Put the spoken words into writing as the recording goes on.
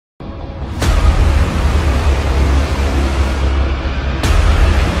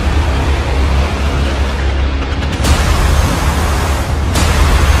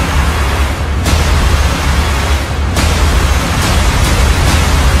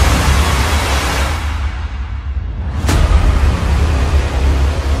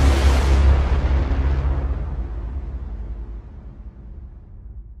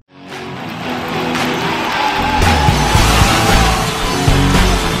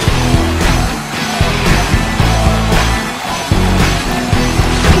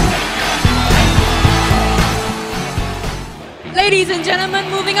and gentlemen,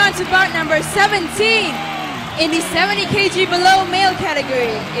 moving on to bout number 17 in the 70 kg below male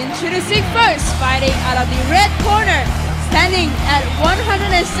category. Introducing first, fighting out of the red corner, standing at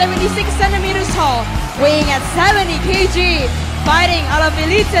 176 centimeters tall, weighing at 70 kg, fighting out of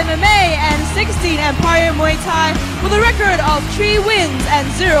Elite MMA and 16 Empire Muay Thai with a record of 3 wins and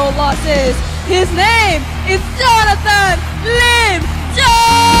 0 losses. His name is Jonathan Lim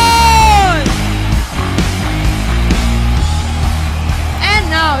Jones! And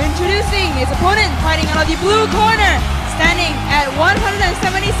now introducing his opponent, fighting out of the blue corner, standing at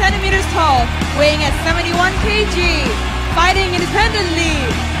 170 centimeters tall, weighing at 71 kg, fighting independently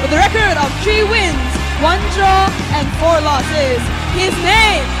with a record of 3 wins, 1 draw and 4 losses. His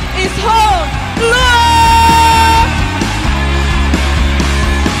name is Hong Luo!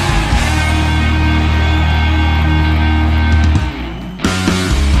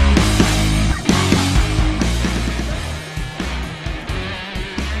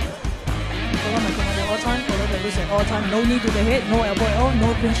 All time, no knee to the head, no elbow at all,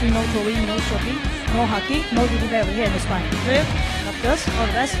 no pinching, no throwing, no choking, no hacking, no hitting back of the head and the spine. Clear? Like this, all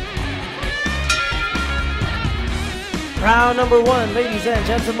the best. Round number 1, ladies and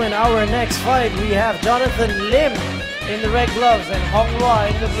gentlemen, our next fight, we have Jonathan Lim in the red gloves and Hong Luo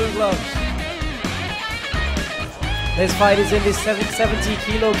in the blue gloves. This fight is in the 70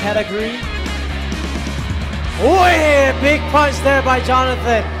 kilo category. Oh yeah, big punch there by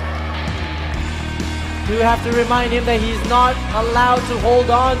Jonathan. You have to remind him that he's not allowed to hold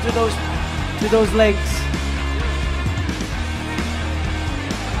on to those legs.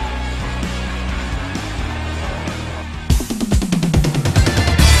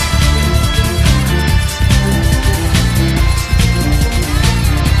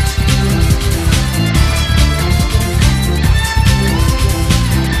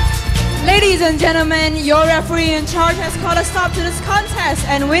 Ladies and gentlemen, your referee in charge has called a stop to this contest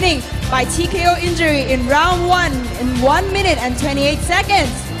and winning by TKO injury in round 1 in 1 minute and 28 seconds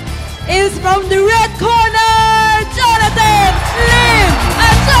is from the red corner, Jonathan Lim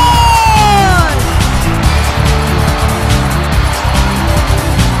Jones!